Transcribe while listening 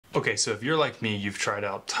Okay, so if you're like me, you've tried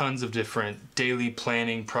out tons of different daily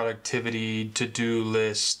planning, productivity, to-do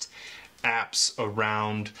list, apps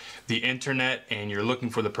around the internet, and you're looking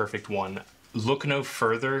for the perfect one. Look no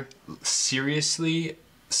further. Seriously,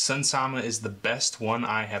 Sunsama is the best one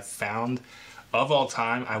I have found of all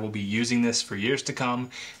time. I will be using this for years to come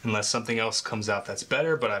unless something else comes out that's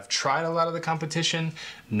better, but I've tried a lot of the competition.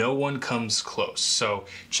 No one comes close. So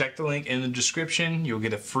check the link in the description. You'll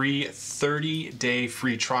get a free 30-day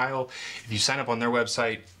free trial. If you sign up on their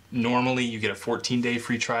website, normally you get a 14-day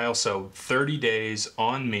free trial, so 30 days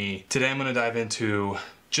on me. Today I'm gonna dive into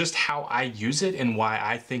just how I use it and why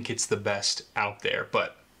I think it's the best out there.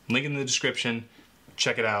 But link in the description,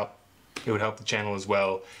 check it out. It would help the channel as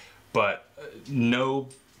well. But no,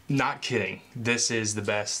 not kidding. This is the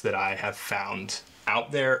best that I have found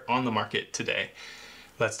out there on the market today.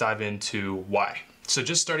 Let's dive into why. So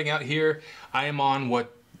just starting out here, I am on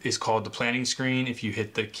what is called the planning screen. If you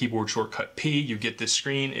hit the keyboard shortcut P, you get this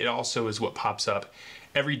screen. It also is what pops up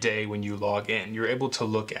every day when you log in. You're able to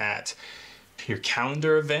look at your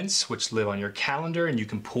calendar events, which live on your calendar, and you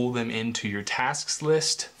can pull them into your tasks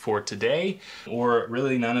list for today. Or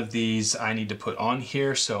really none of these I need to put on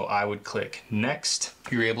here, so I would click next.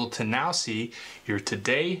 You're able to now see your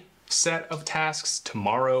today set of tasks,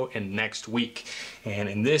 tomorrow and next week. And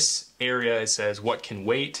in this area it says what can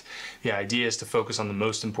wait. The idea is to focus on the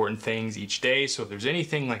most important things each day. So if there's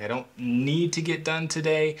anything like I don't need to get done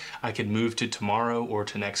today, I could move to tomorrow or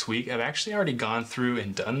to next week. I've actually already gone through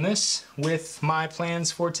and done this with my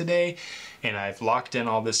plans for today, and I've locked in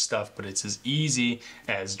all this stuff, but it's as easy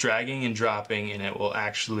as dragging and dropping, and it will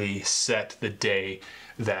actually set the day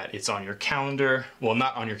that it's on your calendar. Well,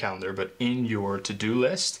 not on your calendar, but in your to-do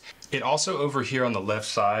list. It also over here on the left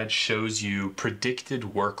side shows you predicted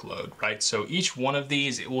workload, right? So each one of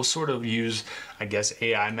these, it will sort of use, I guess,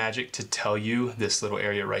 AI magic to tell you, this little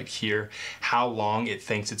area right here, how long it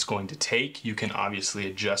thinks it's going to take. You can obviously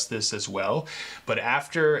adjust this as well. But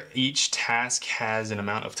after each task has an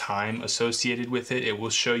amount of time associated with it, it will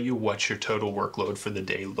show you what your total workload for the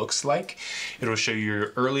day looks like. It'll show you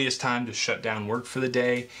your earliest time to shut down work for the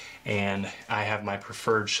day, and I have my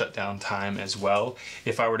preferred shutdown time as well.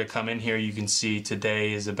 If I were to come in here, you can see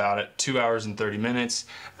today is about at 2 hours and 30 minutes.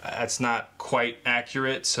 That's not quite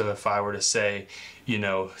accurate. So if I were to say, you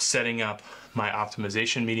know, setting up my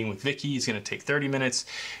optimization meeting with Vicky is going to take 30 minutes,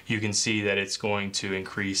 you can see that it's going to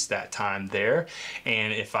increase that time there.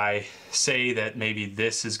 And if I say that maybe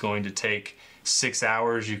this is going to take 6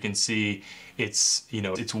 hours, you can see it's, you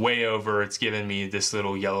know, it's way over. It's giving me this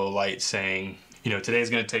little yellow light saying, you know, today's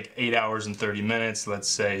going to take 8 hours and 30 minutes. Let's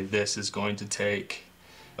say this is going to take,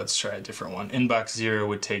 let's try a different one. Inbox 0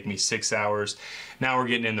 would take me 6 hours. Now we're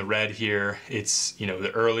getting in the red here. It's, you know, the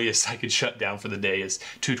earliest I could shut down for the day is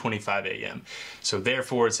 2:25 a.m. So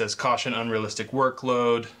therefore it says caution, unrealistic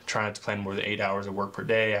workload. Try not to plan more than 8 hours of work per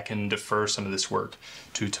day. I can defer some of this work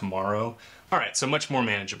to tomorrow. All right, so much more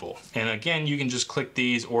manageable. And again, you can just click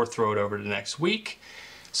these or throw it over to next week.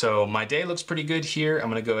 So my day looks pretty good here. I'm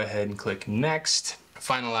gonna go ahead and click next.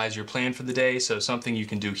 Finalize your plan for the day. So something you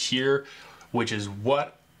can do here, which is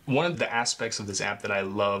one of the aspects of this app that I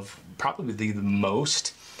love probably the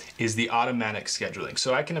most, is the automatic scheduling.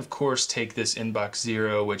 So I can of course take this Inbox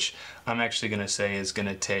 0, which I'm actually gonna say is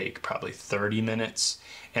gonna take probably 30 minutes.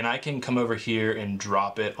 And I can come over here and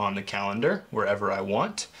drop it on the calendar wherever I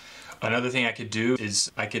want. Another thing I could do is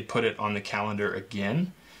I could put it on the calendar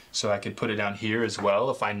again. So I could put it down here as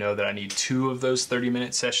well if I know that I need 2 of those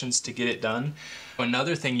 30-minute sessions to get it done.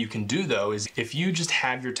 Another thing you can do though is if you just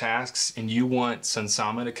have your tasks and you want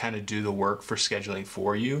Sunsama to kind of do the work for scheduling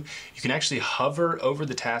for you, you can actually hover over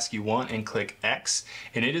the task you want and click X,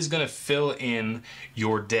 and it is going to fill in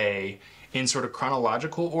your day in sort of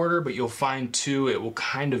chronological order, but you'll find too, it will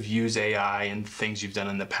kind of use AI and things you've done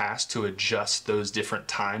in the past to adjust those different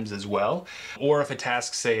times as well. Or if a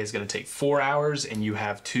task, say, is gonna take 4 hours and you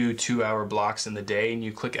have 2 2-hour blocks in the day and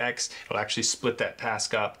you click X, it'll actually split that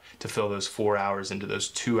task up to fill those 4 hours into those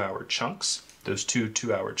 2-hour chunks. Those 2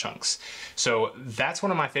 2-hour chunks. So that's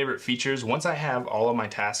one of my favorite features. Once I have all of my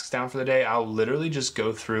tasks down for the day, I'll literally just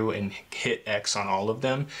go through and hit X on all of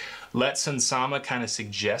them. Let Sunsama kind of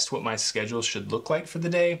suggest what my schedule should look like for the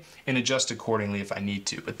day and adjust accordingly if I need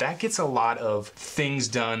to. But that gets a lot of things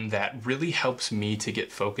done that really helps me to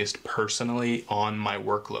get focused personally on my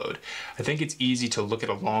workload. I think it's easy to look at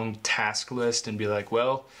a long task list and be like,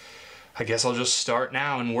 well, I guess I'll just start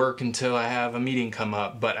now and work until I have a meeting come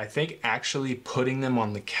up. But I think actually putting them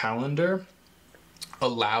on the calendar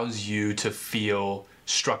allows you to feel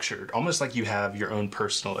structured, almost like you have your own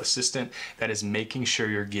personal assistant that is making sure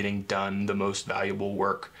you're getting done the most valuable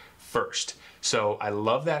work first. So I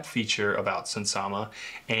love that feature about Sunsama.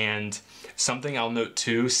 And something I'll note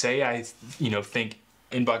too, say I think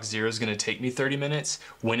inbox 0 is going to take me 30 minutes.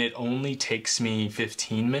 When it only takes me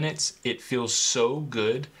 15 minutes, it feels so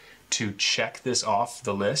good to check this off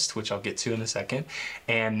the list, which I'll get to in a second.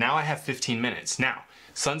 And now I have 15 minutes. Now,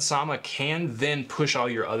 Sunsama can then push all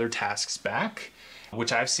your other tasks back,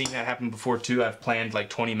 which I've seen that happen before too. I've planned like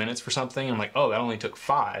 20 minutes for something. I'm like, oh, that only took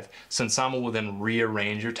 5. Sunsama will then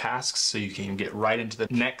rearrange your tasks so you can get right into the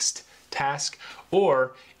next task.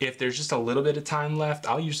 Or if there's just a little bit of time left,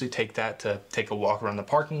 I'll usually take that to take a walk around the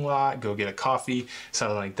parking lot, go get a coffee,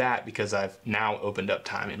 something like that, because I've now opened up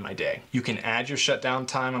time in my day. You can add your shutdown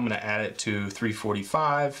time. I'm going to add it to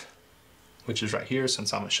 3:45, which is right here,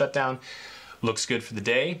 Sunsama shutdown. Looks good for the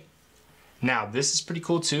day. Now, this is pretty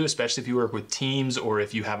cool too, especially if you work with teams or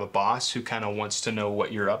if you have a boss who kind of wants to know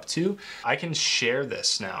what you're up to. I can share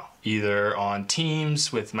this now, either on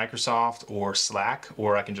Teams with Microsoft or Slack,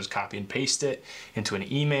 or I can just copy and paste it into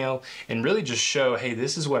an email and really just show, hey,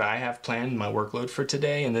 this is what I have planned my workload for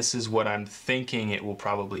today, and this is what I'm thinking it will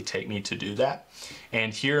probably take me to do that.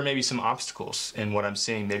 And here are maybe some obstacles in what I'm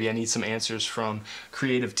seeing. Maybe I need some answers from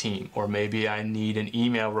creative team, or maybe I need an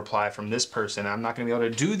email reply from this person. I'm not going to be able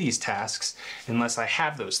to do these tasks unless I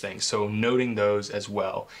have those things. So noting those as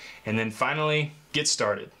well. And then finally, get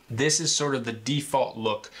started. This is sort of the default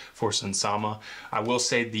look for Sunsama. I will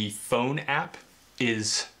say the phone app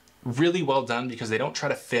is really well done because they don't try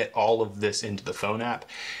to fit all of this into the phone app.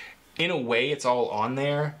 In a way, it's all on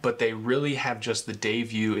there, but they really have just the day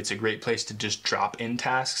view. It's a great place to just drop in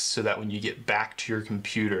tasks so that when you get back to your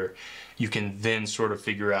computer, you can then sort of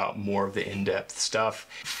figure out more of the in-depth stuff.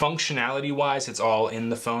 Functionality-wise, it's all in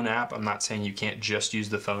the phone app. I'm not saying you can't just use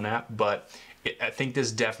the phone app, but I think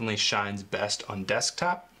this definitely shines best on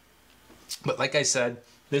desktop. But like I said,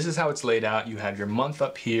 this is how it's laid out. You have your month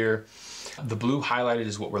up here. The blue highlighted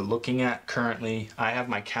is what we're looking at currently. I have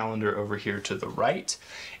my calendar over here to the right.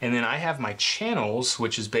 And then I have my channels,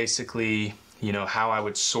 which is basically, how I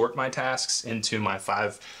would sort my tasks into my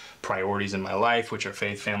 5 priorities in my life, which are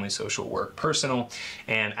faith, family, social, work, personal.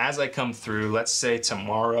 And as I come through, let's say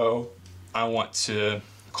tomorrow, I want to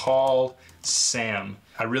call Sam.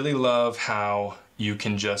 I really love how you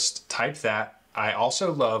can just type that. I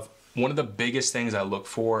also love, one of the biggest things I look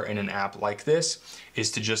for in an app like this is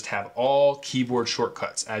to just have all keyboard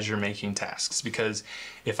shortcuts as you're making tasks. Because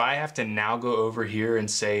if I have to now go over here and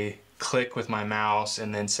say click with my mouse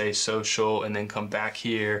and then say social and then come back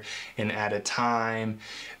here and add a time,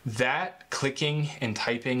 that clicking and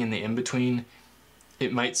typing in the in-between,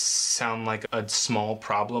 it might sound like a small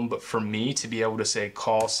problem, but for me to be able to say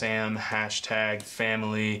call Sam, hashtag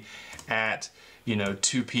family at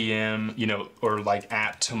 2 p.m., or like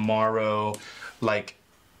at tomorrow, like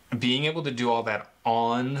being able to do all that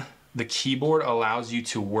on the keyboard allows you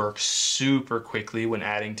to work super quickly when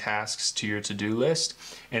adding tasks to your to-do list.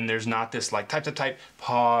 And there's not this like type,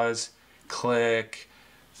 pause, click,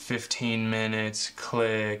 15 minutes,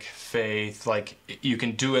 click, faith. Like you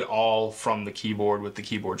can do it all from the keyboard with the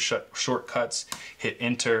keyboard shortcuts. Hit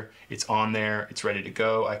enter, it's on there, it's ready to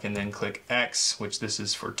go. I can then click X, which this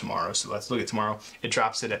is for tomorrow. So let's look at tomorrow. It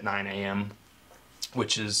drops it at 9 a.m.,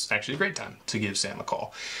 which is actually a great time to give Sam a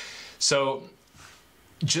call. So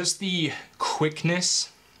just the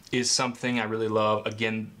quickness is something I really love.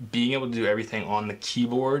 Again, being able to do everything on the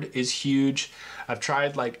keyboard is huge. I've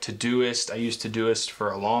tried like Todoist. I used Todoist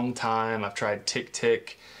for a long time. I've tried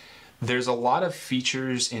TickTick. There's a lot of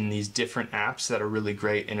features in these different apps that are really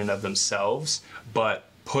great in and of themselves, but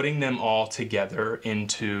putting them all together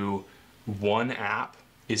into one app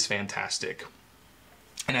is fantastic.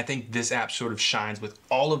 And I think this app sort of shines with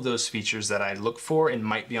all of those features that I look for and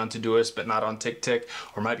might be on Todoist but not on TickTick,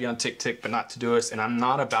 or might be on TickTick but not Todoist, and I'm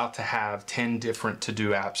not about to have 10 different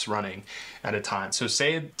to-do apps running at a time. So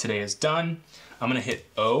say today is done, I'm gonna hit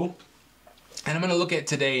O, and I'm gonna look at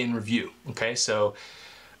today in review, okay? So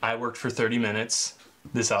I worked for 30 minutes.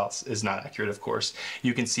 This else is not accurate, of course.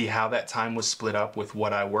 You can see how that time was split up with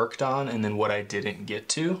what I worked on and then what I didn't get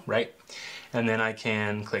to, right? And then I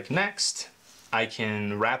can click next. I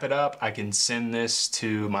can wrap it up. I can send this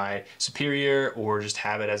to my superior or just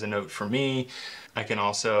have it as a note for me. I can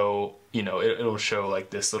also, it'll show like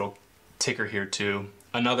this little ticker here too.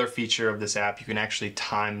 Another feature of this app, you can actually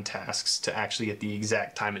time tasks to actually get the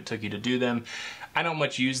exact time it took you to do them. I don't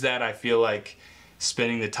much use that. I feel like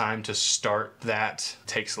spending the time to start that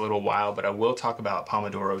takes a little while, but I will talk about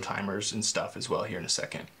Pomodoro timers and stuff as well here in a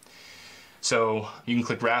second. So you can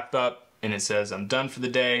click wrap up and it says I'm done for the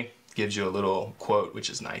day. Gives you a little quote, which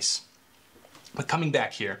is nice. But coming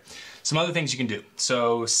back here, some other things you can do.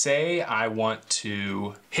 So say I want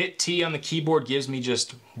to hit T on the keyboard, gives me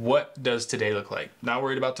just what does today look like. Not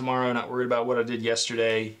worried about tomorrow, not worried about what I did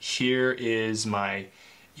yesterday. Here is my,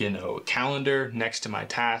 calendar next to my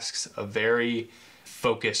tasks, a very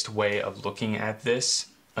focused way of looking at this.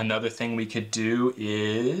 Another thing we could do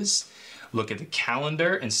is look at the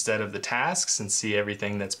calendar instead of the tasks and see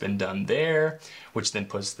everything that's been done there, which then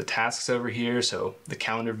puts the tasks over here. So the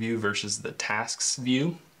calendar view versus the tasks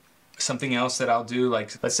view. Something else that I'll do,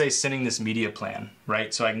 like let's say sending this media plan,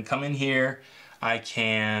 right? So I can come in here,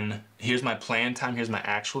 here's my plan time, here's my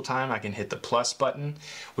actual time. I can hit the plus button,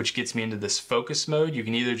 which gets me into this focus mode. You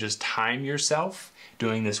can either just time yourself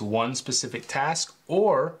doing this one specific task,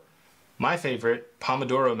 or my favorite,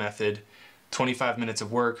 Pomodoro method, 25 minutes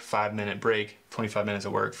of work, 5-minute break, 25 minutes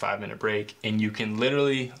of work, 5-minute break, and you can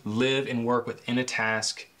literally live and work within a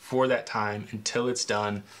task for that time until it's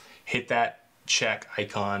done. Hit that check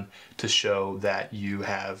icon to show that you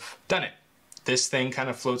have done it. This thing kind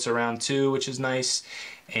of floats around too, which is nice,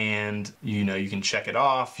 and you can check it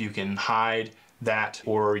off, you can hide that,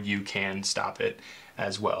 or you can stop it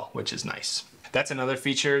as well, which is nice. That's another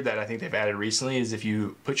feature that I think they've added recently, is if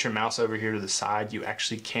you put your mouse over here to the side, you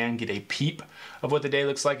actually can get a peep of what the day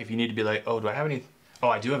looks like if you need to be like, oh, do I have any? Oh,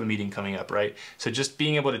 I do have a meeting coming up, right? So just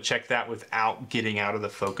being able to check that without getting out of the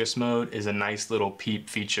focus mode is a nice little peep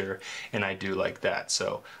feature, and I do like that.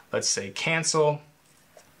 So let's say cancel.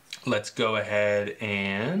 Let's go ahead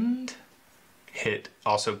and hit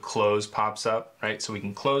also close pops up, right? So we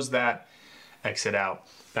can close that, exit out.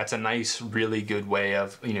 That's a nice, really good way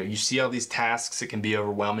of, you see all these tasks, it can be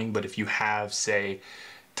overwhelming, but if you have, say,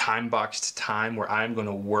 time boxed time where I'm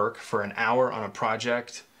gonna work for an hour on a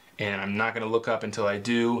project and I'm not gonna look up until I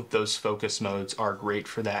do, those focus modes are great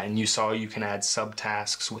for that. And you saw you can add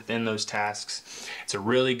subtasks within those tasks. It's a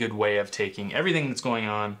really good way of taking everything that's going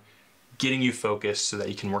on, getting you focused so that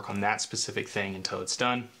you can work on that specific thing until it's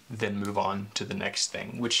done, then move on to the next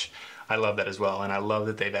thing, which I love that as well. And I love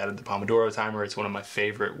that they've added the Pomodoro timer. It's one of my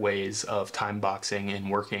favorite ways of time boxing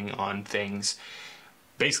and working on things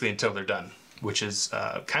basically until they're done, which is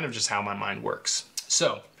kind of just how my mind works.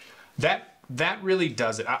 So that really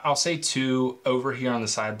does it. I'll say too, over here on the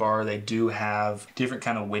sidebar, they do have different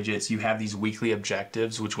kind of widgets. You have these weekly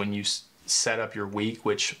objectives, which when you set up your week,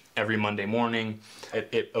 which every Monday morning,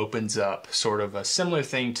 it opens up sort of a similar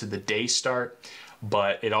thing to the day start,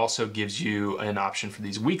 but it also gives you an option for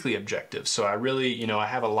these weekly objectives. So I really, I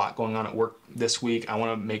have a lot going on at work this week. I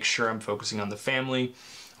want to make sure I'm focusing on the family.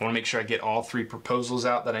 I want to make sure I get all 3 proposals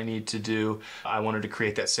out that I need to do. I wanted to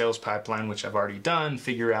create that sales pipeline, which I've already done,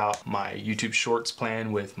 figure out my YouTube Shorts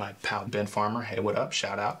plan with my pal Ben Farmer. Hey, what up?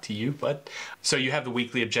 Shout out to you, bud. So you have the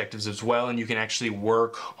weekly objectives as well, and you can actually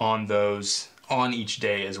work on those on each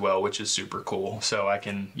day as well, which is super cool. So I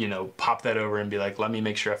can, pop that over and be like, let me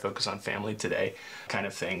make sure I focus on family today, kind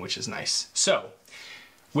of thing, which is nice. So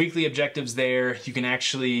weekly objectives there. You can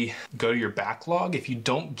actually go to your backlog. If you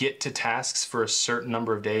don't get to tasks for a certain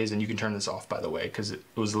number of days, and you can turn this off, by the way, because it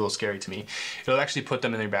was a little scary to me, it'll actually put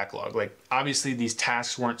them in their backlog. Like, obviously these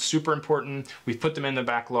tasks weren't super important. We've put them in the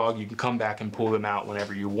backlog. You can come back and pull them out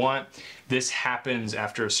whenever you want. This happens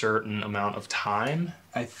after a certain amount of time,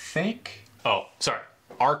 I think. Oh, sorry.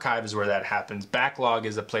 Archive is where that happens. Backlog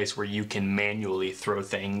is a place where you can manually throw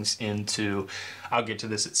things into, I'll get to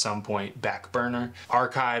this at some point, back burner.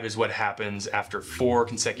 Archive is what happens after 4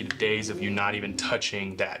 consecutive days of you not even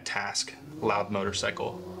touching that task. Loud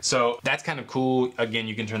motorcycle. So that's kind of cool. Again,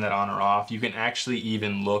 you can turn that on or off. You can actually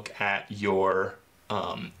even look at your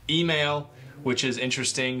email, which is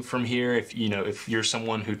interesting from here. If you're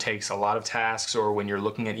someone who takes a lot of tasks, or when you're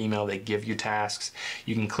looking at email, they give you tasks,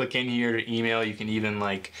 you can click in here to email. You can even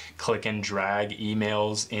like click and drag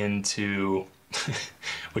emails into,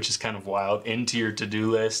 which is kind of wild, into your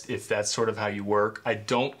to-do list if that's sort of how you work. I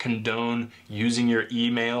don't condone using your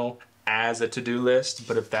email as a to-do list,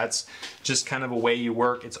 but if that's just kind of a way you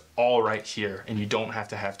work, it's all right here, and you don't have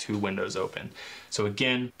to have 2 windows open. So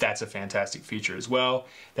again, that's a fantastic feature as well.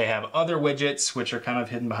 They have other widgets, which are kind of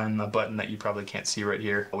hidden behind the button that you probably can't see right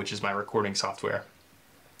here, which is my recording software.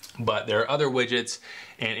 But there are other widgets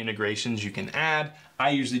and integrations you can add. I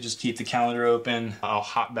usually just keep the calendar open. I'll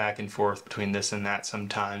hop back and forth between this and that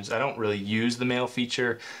sometimes. I don't really use the mail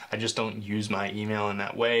feature. I just don't use my email in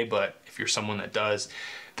that way, but if you're someone that does,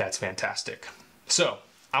 that's fantastic. So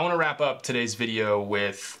I want to wrap up today's video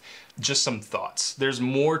with just some thoughts. There's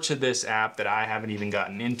more to this app that I haven't even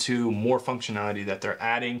gotten into, more functionality that they're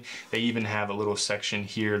adding. They even have a little section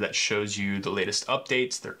here that shows you the latest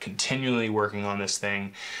updates. They're continually working on this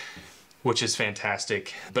thing. which is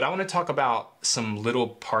fantastic. But I want to talk about some little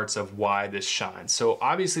parts of why this shines. So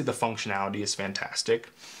obviously the functionality is fantastic,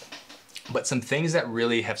 but some things that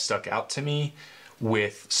really have stuck out to me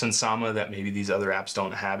with Sunsama that maybe these other apps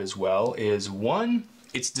don't have as well is, one,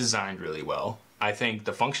 it's designed really well. I think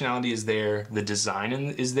the functionality is there, the design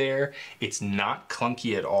is there, it's not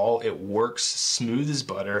clunky at all, it works smooth as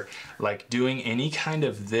butter. Like doing any kind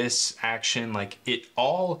of this action, like it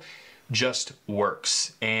all just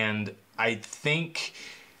works. And I think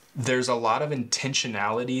there's a lot of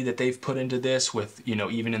intentionality that they've put into this with, you know,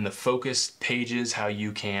 even in the focused pages, how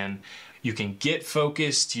you can get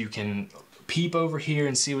focused, you can peep over here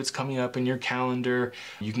and see what's coming up in your calendar.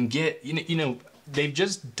 You can get, you know, they've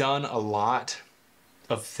just done a lot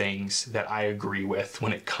of things that I agree with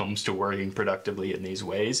when it comes to working productively in these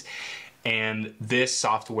ways. And this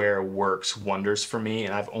software works wonders for me,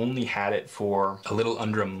 and I've only had it for a little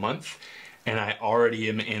under a month, and I already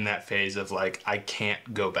am in that phase of like, I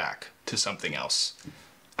can't go back to something else.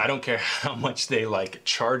 I don't care how much they like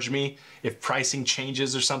charge me. If pricing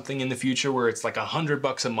changes or something in the future where it's like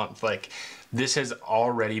 $100 a month, like this has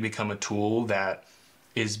already become a tool that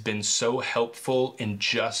has been so helpful and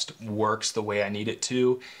just works the way I need it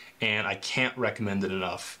to. And I can't recommend it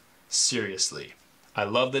enough. Seriously. I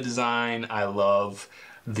love the design. I love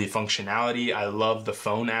the functionality. I love the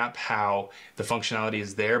phone app, how the functionality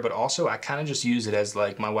is there, but also I kind of just use it as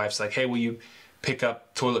like, my wife's like, hey, will you pick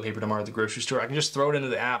up toilet paper tomorrow at the grocery store? I can just throw it into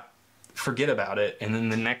the app, forget about it. And then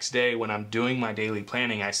the next day when I'm doing my daily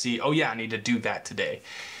planning, I see, oh yeah, I need to do that today.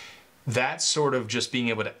 That's sort of just being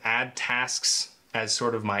able to add tasks as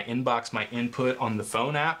sort of my inbox, my input on the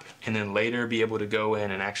phone app, and then later be able to go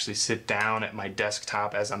in and actually sit down at my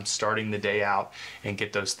desktop as I'm starting the day out and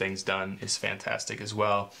get those things done is fantastic as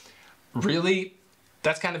well. Really,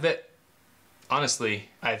 that's kind of it. Honestly,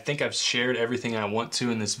 I think I've shared everything I want to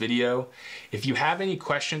in this video. If you have any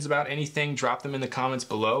questions about anything, drop them in the comments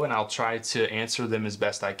below and I'll try to answer them as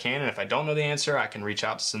best I can. And if I don't know the answer, I can reach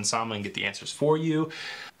out to Sunsama and get the answers for you.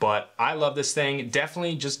 But I love this thing.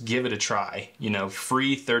 Definitely just give it a try. You know,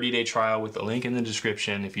 free 30-day trial with the link in the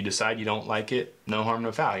description. If you decide you don't like it, no harm,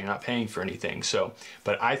 no foul. You're not paying for anything. So,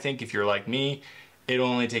 but I think if you're like me, it'll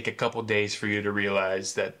only take a couple days for you to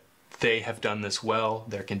realize that they have done this well,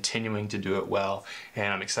 they're continuing to do it well,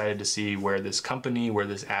 and I'm excited to see where this company, where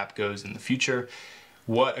this app goes in the future.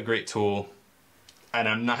 What a great tool. And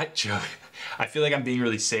I'm not joking. I feel like I'm being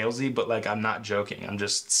really salesy, but like I'm not joking. I'm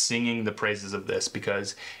just singing the praises of this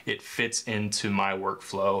because it fits into my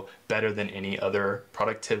workflow better than any other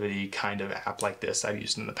productivity kind of app like this I've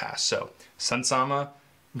used in the past. So Sunsama,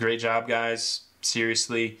 great job guys,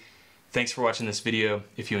 seriously. Thanks for watching this video.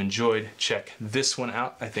 If you enjoyed, check this one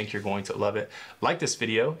out. I think you're going to love it. Like this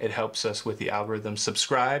video, it helps us with the algorithm.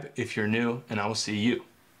 Subscribe if you're new, and I will see you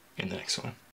in the next one.